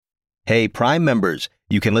Hey, Prime members,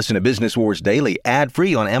 you can listen to Business Wars Daily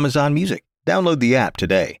ad-free on Amazon Music. Download the app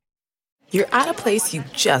today. You're at a place you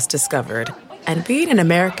just discovered. And being an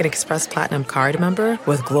American Express Platinum card member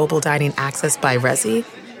with global dining access by Resi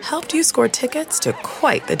helped you score tickets to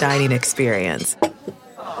quite the dining experience.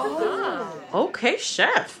 Oh, okay,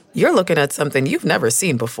 chef. You're looking at something you've never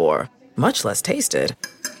seen before, much less tasted.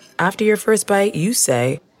 After your first bite, you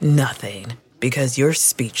say nothing because you're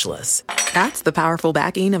speechless. That's the powerful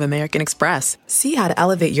backing of American Express. See how to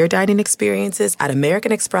elevate your dining experiences at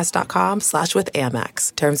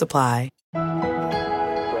americanexpress.com/withAmex. Terms apply.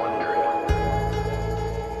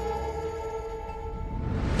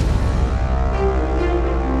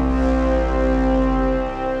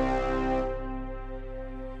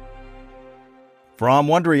 From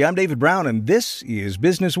Wondery, I'm David Brown, and this is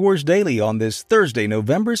Business Wars Daily on this Thursday,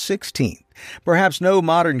 November 16th. Perhaps no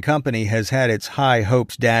modern company has had its high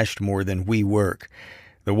hopes dashed more than WeWork.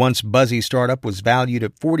 The once buzzy startup was valued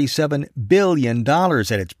at $47 billion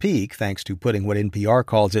at its peak, thanks to putting what NPR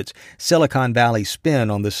calls its Silicon Valley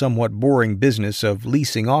spin on the somewhat boring business of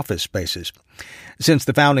leasing office spaces. Since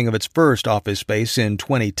the founding of its first office space in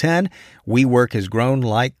 2010, WeWork has grown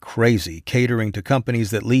like crazy, catering to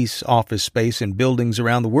companies that lease office space in buildings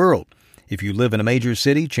around the world. If you live in a major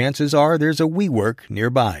city, chances are there's a WeWork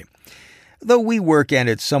nearby. Though WeWork and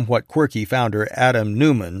its somewhat quirky founder Adam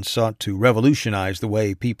Neumann sought to revolutionize the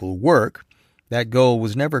way people work, that goal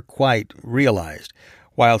was never quite realized.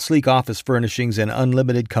 While sleek office furnishings and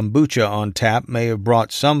unlimited kombucha on tap may have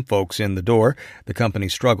brought some folks in the door, the company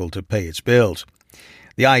struggled to pay its bills.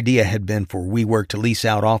 The idea had been for WeWork to lease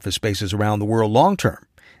out office spaces around the world long-term,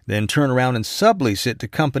 then turn around and sublease it to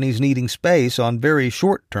companies needing space on very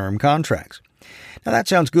short-term contracts. Now, that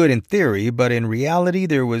sounds good in theory, but in reality,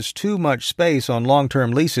 there was too much space on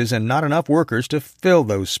long-term leases and not enough workers to fill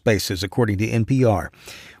those spaces, according to NPR,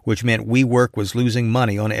 which meant WeWork was losing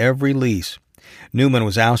money on every lease. Neumann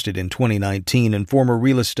was ousted in 2019, and former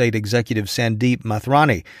real estate executive Sandeep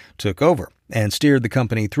Mathrani took over and steered the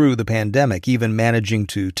company through the pandemic, even managing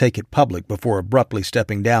to take it public before abruptly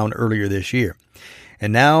stepping down earlier this year.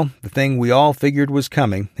 And now, the thing we all figured was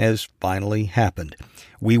coming has finally happened.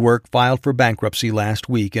 WeWork filed for bankruptcy last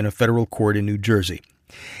week in a federal court in New Jersey.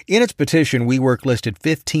 In its petition, WeWork listed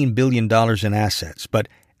 $15 billion in assets, but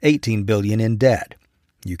 $18 billion in debt.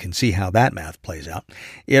 You can see how that math plays out.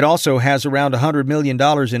 It also has around $100 million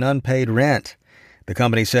in unpaid rent. The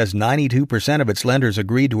company says 92% of its lenders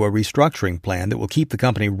agreed to a restructuring plan that will keep the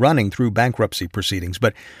company running through bankruptcy proceedings,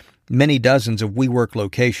 but many dozens of WeWork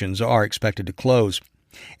locations are expected to close.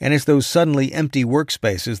 And it's those suddenly empty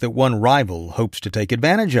workspaces that one rival hopes to take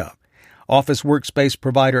advantage of. Office workspace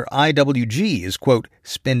provider IWG is, quote,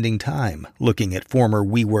 spending time looking at former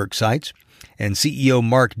WeWork sites. And CEO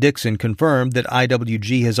Mark Dixon confirmed that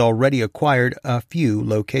IWG has already acquired a few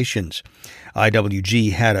locations.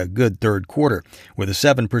 IWG had a good third quarter, with a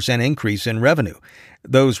 7% increase in revenue.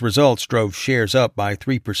 Those results drove shares up by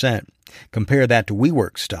 3%. Compare that to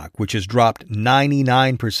WeWork stock, which has dropped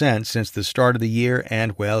 99% since the start of the year,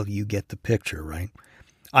 and, well, you get the picture, right?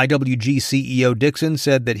 IWG CEO Dixon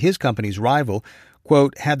said that his company's rival,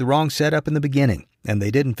 quote, had the wrong setup in the beginning, and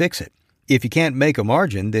they didn't fix it. If you can't make a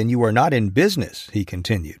margin, then you are not in business, he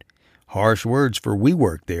continued. Harsh words for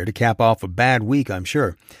WeWork there to cap off a bad week, I'm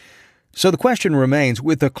sure. So the question remains,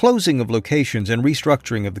 with the closing of locations and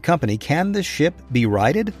restructuring of the company, can the ship be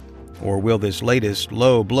righted? Or will this latest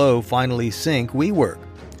low blow finally sink WeWork?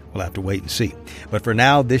 We'll have to wait and see. But for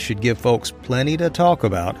now, this should give folks plenty to talk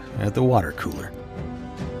about at the water cooler.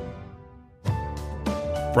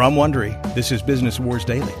 From Wondery, this is Business Wars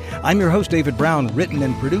Daily. I'm your host, David Brown, written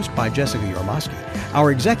and produced by Jessica Yarmosky.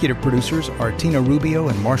 Our executive producers are Tina Rubio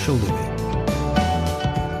and Marshall Louie.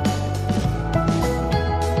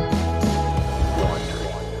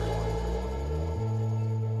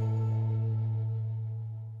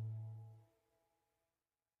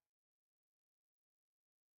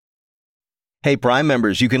 Hey, Prime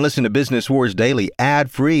members, you can listen to Business Wars Daily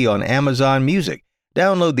ad-free on Amazon Music.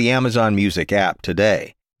 Download the Amazon Music app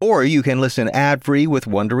today. Or you can listen ad-free with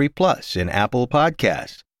Wondery Plus in Apple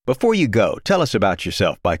Podcasts. Before you go, tell us about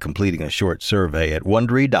yourself by completing a short survey at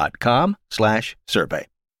Wondery.com/survey.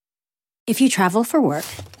 If you travel for work,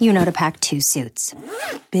 you know to pack 2 suits.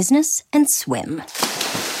 Business and swim.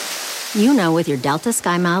 You know with your Delta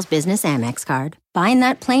SkyMiles Business Amex card, buying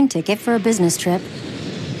that plane ticket for a business trip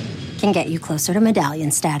can get you closer to medallion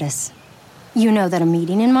status. You know that a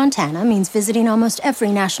meeting in Montana means visiting almost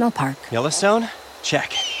every national park. Yellowstone?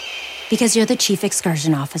 Check. Because you're the chief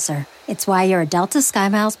excursion officer. It's why you're a Delta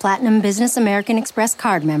SkyMiles Platinum Business American Express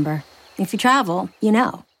card member. If you travel, you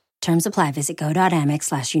know. Terms apply. Visit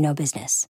go.amex/business.